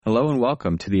Hello and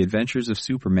welcome to the Adventures of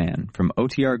Superman from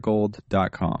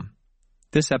OTRGold.com.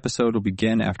 This episode will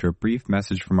begin after a brief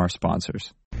message from our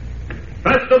sponsors.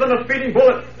 Faster than a speeding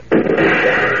bullet.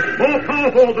 More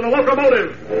powerful than a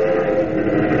locomotive.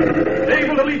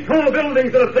 Able to leap tall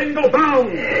buildings in a single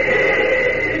bound.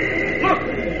 Look!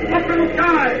 Up in the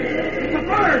sky! It's a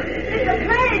bird! It's a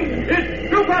plane! It's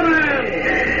Superman!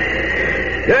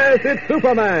 Yes, it's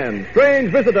Superman,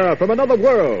 strange visitor from another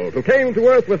world who came to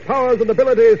Earth with powers and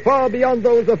abilities far beyond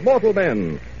those of mortal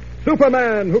men.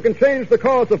 Superman who can change the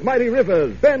course of mighty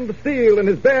rivers, bend steel in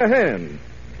his bare hands,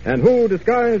 and who,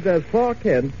 disguised as Clark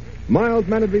Kent,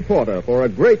 mild-mannered reporter for a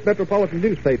great metropolitan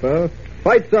newspaper,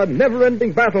 fights a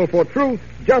never-ending battle for truth,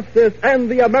 justice, and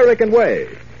the American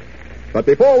way. But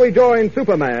before we join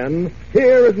Superman,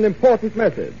 here is an important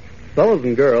message. Fellows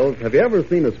and girls, have you ever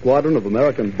seen a squadron of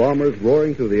American bombers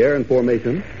roaring through the air in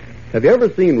formation? Have you ever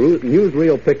seen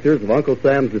newsreel pictures of Uncle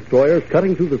Sam's destroyers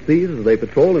cutting through the seas as they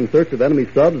patrol in search of enemy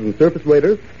subs and surface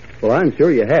raiders? Well, I'm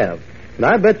sure you have. And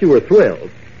I bet you were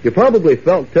thrilled. You probably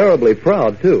felt terribly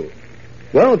proud, too.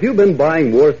 Well, if you've been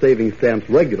buying war-saving stamps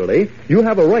regularly, you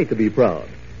have a right to be proud.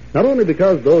 Not only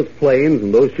because those planes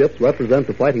and those ships represent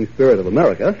the fighting spirit of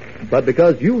America, but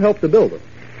because you helped to build them.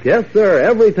 Yes, sir,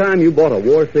 every time you bought a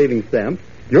war-saving stamp,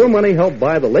 your money helped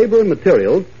buy the labor and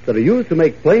materials that are used to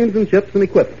make planes and ships and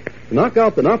equipment, to knock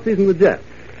out the Nazis and the Jets.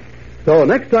 So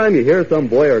next time you hear some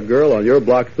boy or girl on your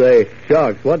block say,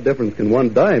 "Shucks, what difference can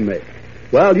one dime make?"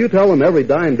 Well, you tell them every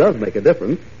dime does make a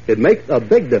difference. It makes a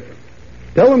big difference.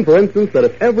 Tell them, for instance, that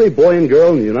if every boy and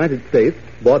girl in the United States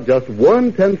bought just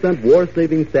one 10-cent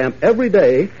war-saving stamp every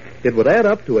day, it would add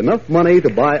up to enough money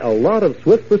to buy a lot of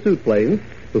swift pursuit planes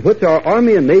with which our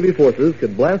Army and Navy forces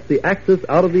could blast the Axis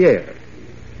out of the air.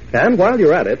 And while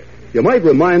you're at it, you might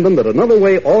remind them that another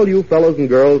way all you fellows and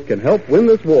girls can help win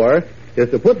this war is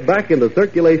to put back into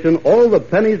circulation all the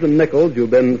pennies and nickels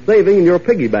you've been saving in your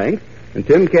piggy banks and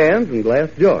tin cans and glass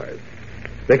jars.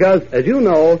 Because, as you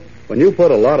know, when you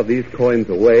put a lot of these coins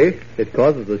away, it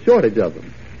causes a shortage of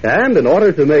them. And in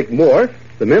order to make more,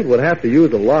 the Mint would have to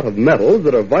use a lot of metals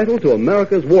that are vital to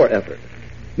America's war effort.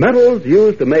 Metals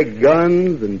used to make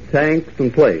guns and tanks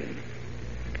and planes.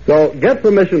 So get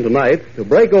permission tonight to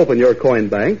break open your coin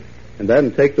bank and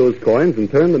then take those coins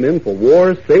and turn them in for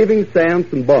war-saving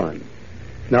stamps and bonds.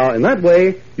 Now, in that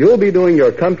way, you'll be doing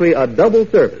your country a double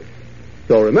service.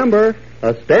 So remember,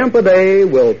 a stamp a day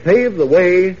will pave the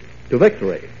way to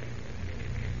victory.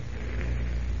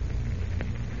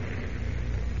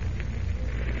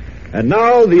 And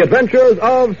now, the adventures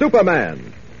of Superman.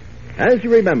 As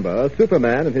you remember,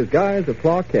 Superman in his guise of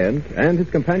Clark Kent and his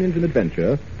companions in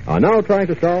adventure are now trying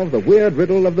to solve the weird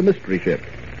riddle of the mystery ship,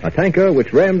 a tanker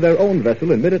which rammed their own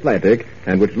vessel in mid-Atlantic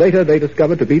and which later they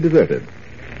discovered to be deserted.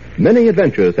 Many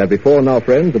adventures have befallen our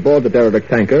friends aboard the derelict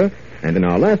tanker, and in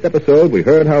our last episode we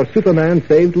heard how Superman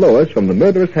saved Lois from the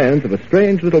murderous hands of a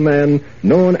strange little man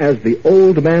known as the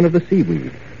Old Man of the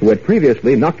Seaweed, who had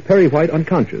previously knocked Perry White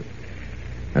unconscious.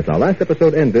 As our last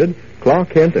episode ended,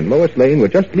 Clark Kent and Lois Lane were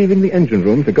just leaving the engine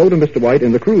room to go to Mr. White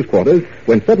in the crew's quarters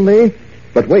when suddenly...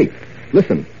 But wait,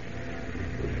 listen.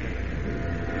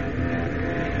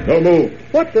 Don't move.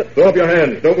 What the... Throw up your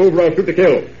hands. Don't move or I'll shoot to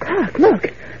kill. Clark,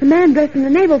 look. A man dressed in a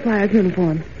naval flyer's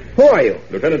uniform. Who are you?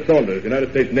 Lieutenant Saunders,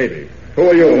 United States Navy. Who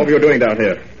are you? What are you doing down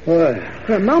here?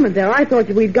 For a moment there, I thought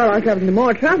we'd got ourselves into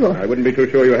more trouble. I wouldn't be too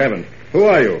sure you haven't. Who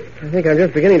are you? I think I'm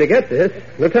just beginning to get this.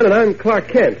 Lieutenant, I'm Clark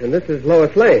Kent, and this is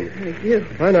Lois Lane. Thank you.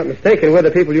 If I'm not mistaken, we're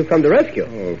the people you've come to rescue.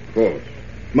 Oh, of course.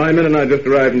 My men and I just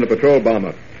arrived in the patrol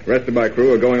bomber. The rest of my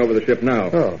crew are going over the ship now.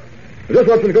 Oh. Just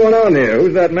what's been going on here?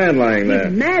 Who's that man lying He's there?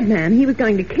 a madman. He was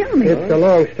going to kill me. It's a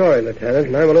long story, Lieutenant,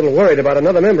 and I'm a little worried about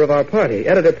another member of our party,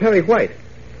 Editor Perry White.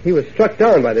 He was struck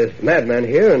down by this madman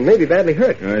here and may be badly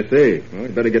hurt. I see. Well,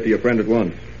 you'd better get to your friend at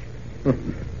once.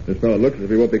 This fellow looks as if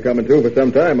he won't be coming to for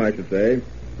some time, I should say.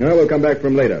 Now, we'll come back for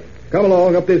him later. Come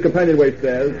along up these companionway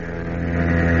stairs.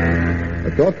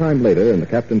 A short time later, in the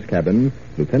captain's cabin,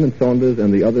 Lieutenant Saunders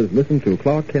and the others listened to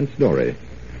Clark Kent's story.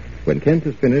 When Kent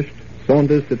is finished,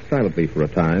 Saunders sits silently for a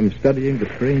time, studying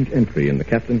the strange entry in the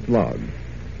captain's log.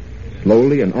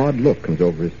 Slowly, an odd look comes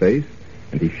over his face,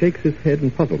 and he shakes his head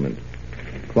in puzzlement.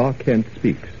 Clark Kent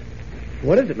speaks.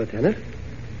 What is it, Lieutenant?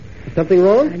 Is something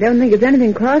wrong? I don't think it's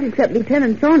anything, Clark, except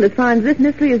Lieutenant Saunders finds this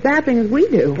mystery as zapping as we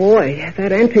do. Boy,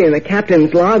 that entry in the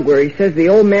captain's log where he says the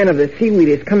old man of the seaweed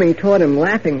is coming toward him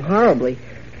laughing horribly.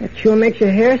 That sure makes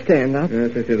your hair stand up. Yes,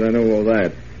 I know all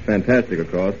that. Fantastic, of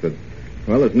course, but,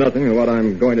 well, it's nothing to what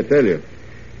I'm going to tell you.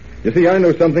 You see, I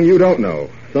know something you don't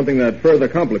know. Something that further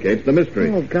complicates the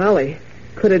mystery. Oh, golly.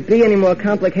 Could it be any more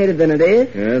complicated than it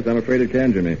is? Yes, I'm afraid it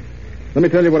can, Jimmy. Let me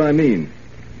tell you what I mean.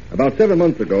 About 7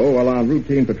 months ago, while on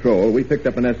routine patrol, we picked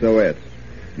up an SOS.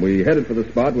 We headed for the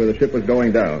spot where the ship was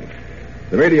going down.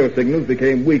 The radio signals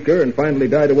became weaker and finally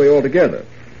died away altogether.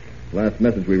 Last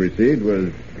message we received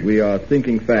was, "We are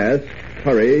sinking fast.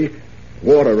 Hurry.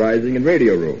 Water rising in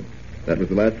radio room." That was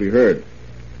the last we heard.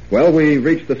 Well, we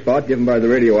reached the spot given by the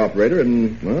radio operator,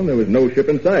 and, well, there was no ship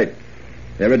in sight.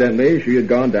 Evidently, she had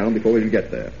gone down before we could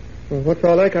get there. Well, what's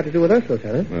all that got to do with us,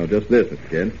 Lieutenant? Well, just this, Mr.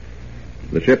 Kent.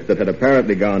 The ship that had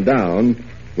apparently gone down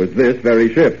was this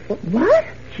very ship. What?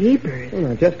 Jeepers. Oh,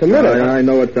 now, just a minute. I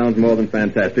know it sounds more than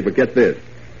fantastic, but get this.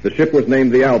 The ship was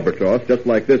named the Albatross, just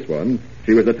like this one.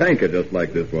 She was a tanker, just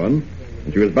like this one.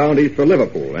 And she was bound east for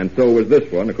Liverpool, and so was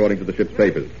this one, according to the ship's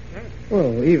papers.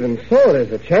 Well, even so,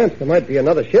 there's a chance there might be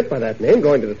another ship by that name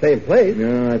going to the same place.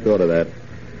 Yeah, I thought of that.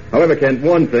 However, Kent,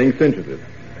 one thing cinches it.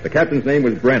 The captain's name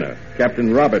was Brenner,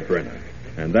 Captain Robert Brenner.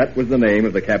 And that was the name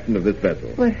of the captain of this vessel.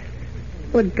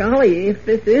 But golly, if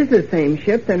this is the same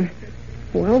ship, then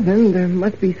there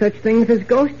must be such things as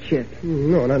ghost ships.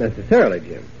 No, not necessarily,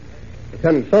 Jim.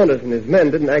 Lieutenant Saunders and his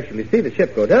men didn't actually see the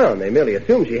ship go down. They merely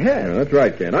assumed she had. Yeah, that's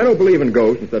right, Kent. I don't believe in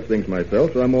ghosts and such things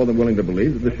myself, so I'm more than willing to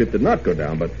believe that the ship did not go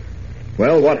down. But,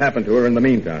 well, what happened to her in the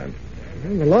meantime?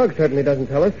 Well, the log certainly doesn't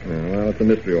tell us. Yeah, well, it's a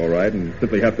mystery, all right, and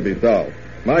simply has to be solved.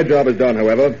 My job is done,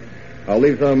 however. I'll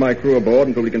leave some of my crew aboard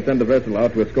until we can send a vessel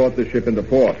out to escort this ship into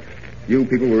port. You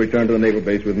people will return to the naval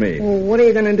base with me. Well, what are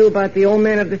you going to do about the old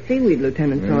man of the seaweed,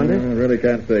 Lieutenant Saunders? I really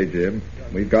can't say, Jim.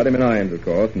 We've got him in irons, of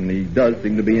course, and he does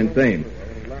seem to be insane.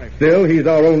 Still, he's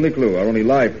our only clue, our only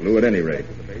live clue at any rate.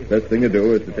 Best thing to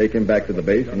do is to take him back to the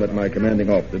base and let my commanding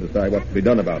officer decide what's to be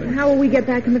done about him. How will we get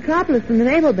back to Metropolis from the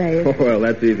naval base? Oh, well,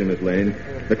 that's easy, Miss Lane.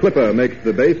 The Clipper makes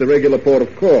the base a regular port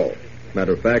of call.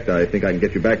 Matter of fact, I think I can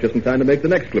get you back just in time to make the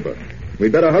next Clipper.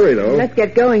 We'd better hurry, though. Let's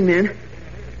get going, then.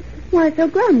 Why so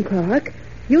glum, Clark?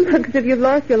 You look as if you've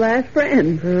lost your last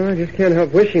friend. I just can't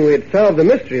help wishing we had solved the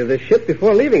mystery of this ship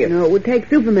before leaving it. No, it would take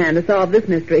Superman to solve this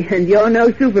mystery, and you're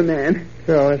no Superman.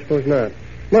 No, I suppose not.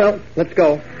 Well, let's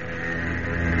go.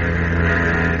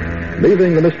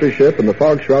 Leaving the mystery ship in the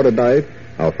fog-shrouded night,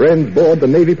 our friends board the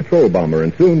Navy patrol bomber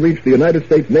and soon reach the United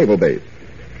States Naval Base.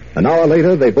 An hour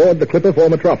later, they board the Clipper for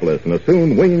Metropolis and are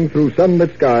soon winging through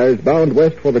sunlit skies bound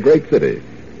west for the great city.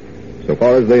 So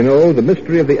far as they know, the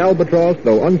mystery of the Albatross,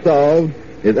 though unsolved,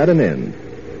 is at an end.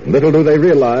 Little do they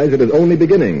realize it is only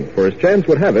beginning, for as chance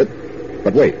would have it.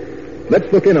 But wait,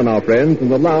 let's look in on our friends in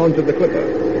the lounge of the Clipper.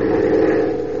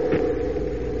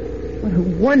 What a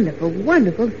wonderful,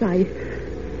 wonderful sight.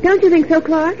 Don't you think so,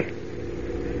 Clark?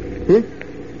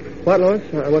 What, Lois?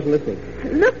 I wasn't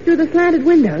listening. Look through the slanted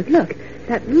windows. Look,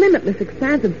 that limitless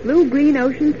expanse of blue-green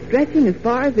ocean stretching as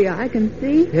far as the eye can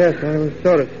see. Yes, I was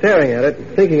sort of staring at it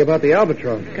and thinking about the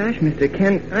Albatross. Gosh, Mr.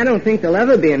 Kent, I don't think there'll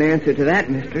ever be an answer to that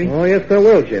mystery. Oh, yes, there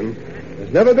will, Jim.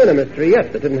 There's never been a mystery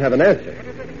yet that didn't have an answer.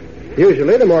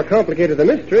 Usually, the more complicated the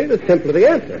mystery, the simpler the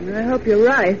answer. I hope you're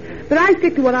right. But I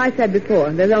stick to what I said before.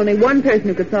 There's only one person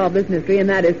who could solve this mystery, and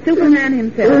that is Superman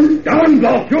himself. Down,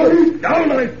 block you!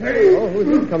 Down, I say! Oh,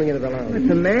 who's coming into the lounge?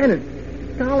 It's a man,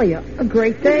 and golly, a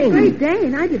Great Dane. Great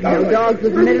Dane? I didn't know dogs were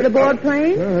permitted aboard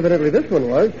planes. Well, evidently this one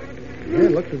was. Yeah,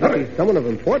 it looks as if he's someone of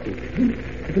importance.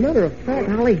 As a matter of fact,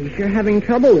 Golly, he's sure having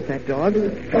trouble with that dog.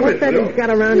 What's that he's got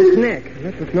around his neck?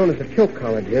 that's what's known as a choke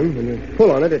collar, Jim. When you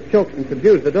pull on it, it chokes and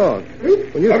subdues the dog.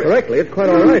 When used correctly, it's quite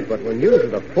all right, but when used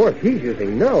with the force he's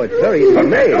using now, it's very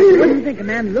inhumane. I wouldn't think a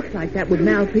man who looks like that would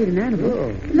maltreat an animal.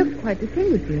 Oh. He looks quite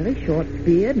distinguished, really. Short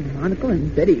beard and monocle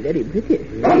and very, very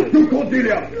British. Down to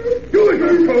Cordelia! You is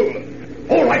your soul!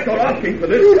 All right, you're asking for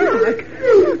this. Clark!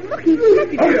 Look, he's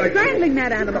strangling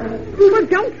that animal. Well,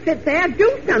 don't sit there.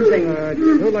 Do something. I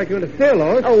don't like you to say,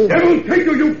 Lois. Oh, Devil take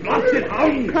you, you blasted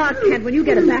hound! Clark Kent, when you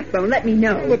get a backbone, let me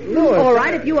know. But, Lois... All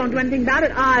right, if you won't do anything about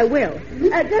it, I will.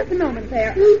 Just a moment,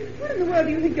 there. What in the world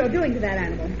do you think you're doing to that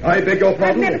animal? I beg your I've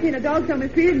pardon? never seen a dog so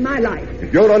mistreated in my life.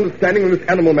 If your understanding of this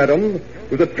animal, madam,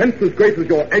 was a tenth as great as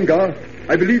your anger,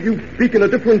 I believe you speak in a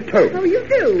different tone. Oh, you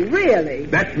do? Really?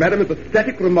 That, madam, is a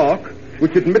static remark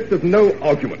which admits of no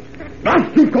argument.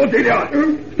 Blast you, Cordelia!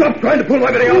 Stop trying to pull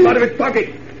everything else out of its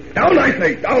socket! Down, I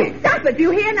say, down! Stop it!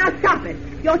 You hear? Now stop it!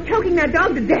 You're choking that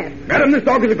dog to death. Madam, this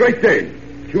dog is a Great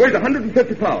Dane. She weighs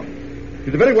 150 pounds.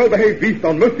 She's a very well-behaved beast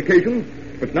on most occasions,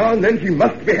 but now and then she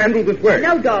must be handled this way.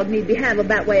 No dog need be handled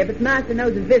that way if its master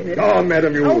knows his business. Oh,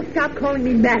 madam, you... Oh, stop calling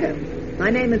me madam. My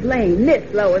name is Lane,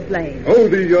 Miss Lois Lane. Oh,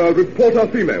 the reporter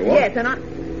female, what? Yes, and I...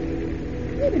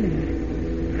 Wait a minute.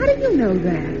 How did you know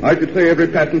that? I should say every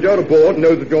passenger aboard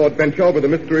knows of your adventure with a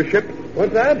mystery ship.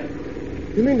 What's that?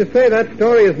 You mean to say that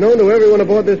story is known to everyone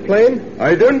aboard this plane?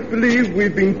 I don't believe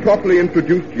we've been properly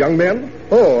introduced, young man.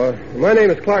 Oh, my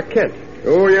name is Clark Kent.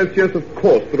 Oh, yes, of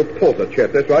course. The reporter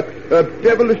chap, that's right.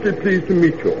 Devilishly pleased to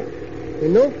meet you. You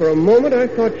know, for a moment I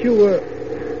thought you were...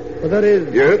 Well, that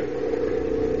is... Yes?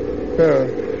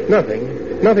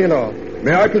 Nothing at all.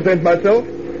 May I present myself?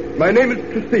 My name is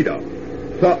Tresida.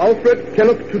 Sir Alfred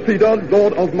Kenneth Tresida,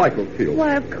 Lord of Michaelsfield.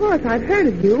 Why, of course, I've heard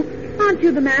of you. Aren't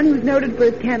you the man who's noted for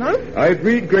his kennels? I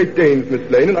breed Great Danes, Miss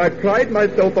Lane, and I pride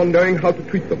myself on knowing how to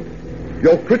treat them.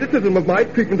 Your criticism of my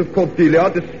treatment of Cordelia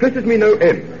distresses me no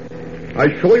end. I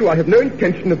assure you I have no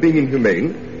intention of being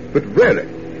inhumane, but really,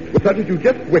 with such as you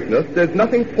just witnessed, there's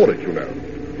nothing for it, you know.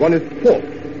 One is forced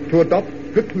to adopt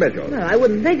strict measures. Well, I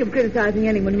wouldn't think of criticizing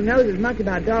anyone who knows as much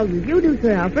about dogs as you do,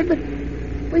 Sir Alfred, but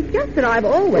it's just that I've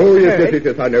always heard...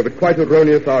 Yes, I know, but quite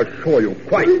erroneous, I assure you,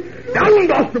 quite. Down,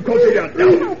 Master Cordelia,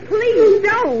 down! Oh, please,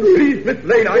 don't! Please, Miss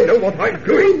Lane, I know what I'm I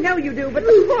doing. know you do, but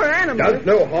the poor animal... Does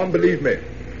no harm, believe me.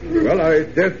 Well, I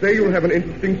dare say you'll have an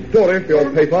interesting story for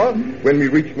your paper when we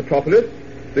reach Metropolis.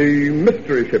 The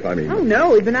mystery ship, I mean. Oh,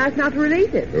 no, we've been asked not to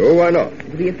release it. Oh, why not?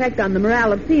 The effect on the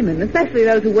morale of seamen, especially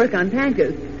those who work on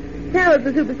tankers. Sailors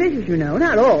are superstitious, you know.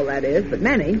 Not all, that is, but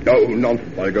many. Oh,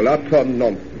 nonsense, my girl. Utter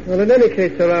nonsense. Well, in any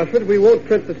case, Sir Alfred, we won't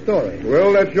print the story.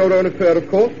 Well, that's your own affair, of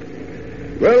course.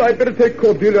 Well, I'd better take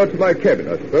Cordelia to my cabin,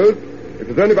 I suppose. It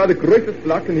was only by the greatest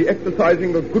luck in the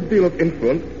exercising of a good deal of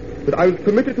influence that I was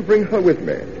permitted to bring her with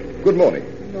me. Good morning.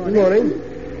 Good morning.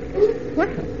 Well,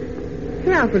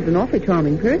 Sir Alfred's an awfully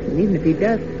charming person, even if he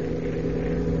does.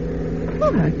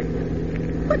 Clark,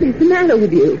 what is the matter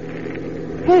with you?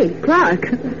 Hey, Clark.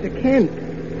 Mr. Kent,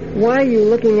 why are you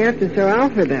looking after Sir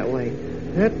Alfred that way?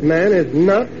 That man is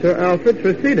not Sir Alfred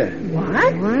Tresida.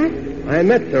 What? What? I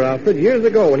met Sir Alfred years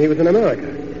ago when he was in America.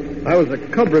 I was a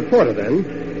cub reporter then.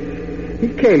 He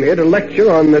came here to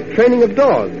lecture on the training of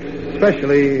dogs,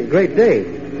 especially Great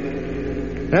Danes.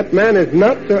 That man is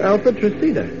not Sir Alfred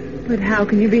Tresida. But how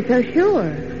can you be so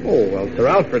sure? Oh, well, Sir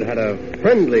Alfred had a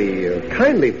friendly,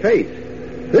 kindly face.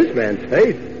 This man's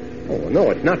face? Oh, no,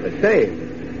 it's not the same.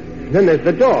 Then there's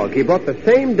the dog. He brought the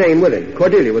same Dane with him.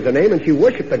 Cordelia was her name, and she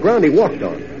worshipped the ground he walked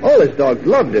on. All his dogs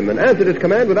loved him and answered his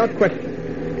command without question.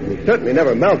 And he certainly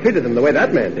never maltreated them the way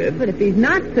that man did. But if he's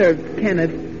not Sir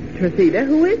Kenneth Tresida,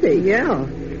 who is he? Yeah.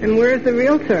 And where's the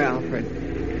real Sir Alfred?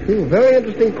 Two very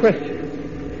interesting questions.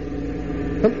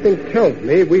 Something tells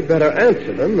me we'd better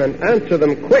answer them, and answer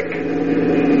them quick.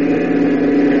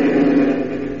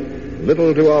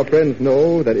 Little do our friends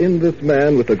know that in this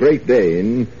man with the Great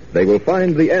Dane, they will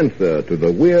find the answer to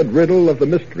the weird riddle of the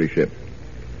mystery ship.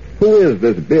 Who is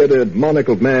this bearded,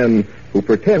 monocled man who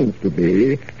pretends to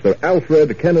be Sir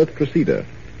Alfred Kenneth Tresida?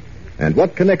 And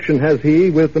what connection has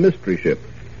he with the mystery ship?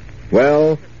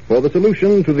 Well, for the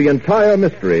solution to the entire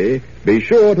mystery, be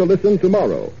sure to listen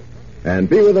tomorrow. And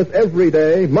be with us every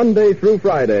day, Monday through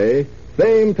Friday,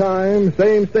 same time,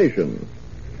 same station.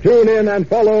 Tune in and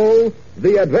follow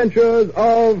The Adventures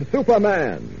of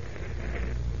Superman.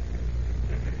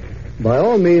 By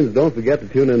all means, don't forget to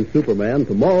tune in Superman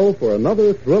tomorrow for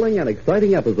another thrilling and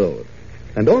exciting episode.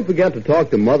 And don't forget to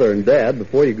talk to Mother and Dad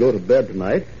before you go to bed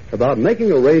tonight about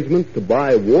making arrangements to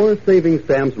buy war-saving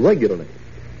stamps regularly.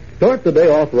 Start the day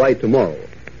off right tomorrow.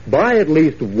 Buy at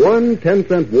least one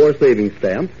 10-cent war-saving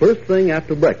stamp first thing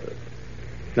after breakfast.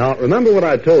 Now, remember what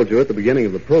I told you at the beginning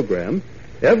of the program.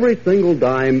 Every single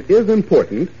dime is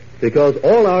important because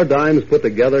all our dimes put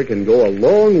together can go a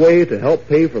long way to help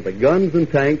pay for the guns and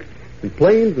tanks and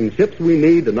planes and ships we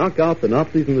need to knock out the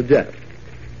Nazis and the Jets.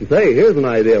 And say, here's an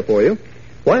idea for you.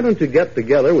 Why don't you get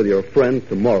together with your friends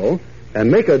tomorrow and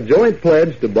make a joint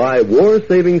pledge to buy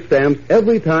war-saving stamps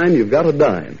every time you've got a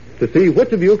dime to see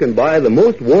which of you can buy the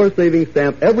most war-saving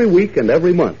stamp every week and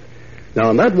every month. Now,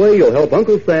 in that way, you'll help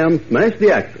Uncle Sam smash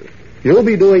the Axis. You'll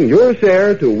be doing your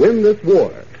share to win this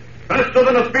war. Faster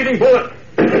than a speeding bullet.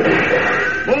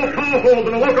 More powerful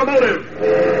than a locomotive.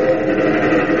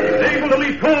 Able to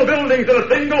leap tall buildings in a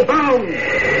single bound.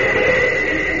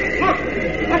 Look!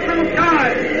 Up in the sky!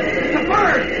 It's a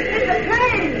bird! It's a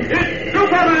plane! It's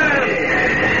Superman!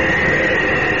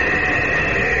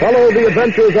 Follow the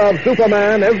adventures of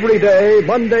Superman every day,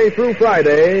 Monday through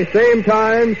Friday, same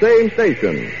time, same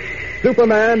station.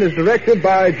 Superman is directed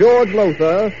by George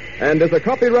Lothar and is a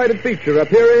copyrighted feature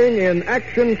appearing in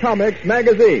Action Comics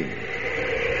magazine.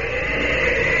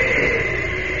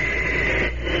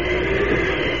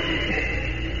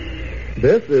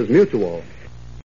 This is Mutual.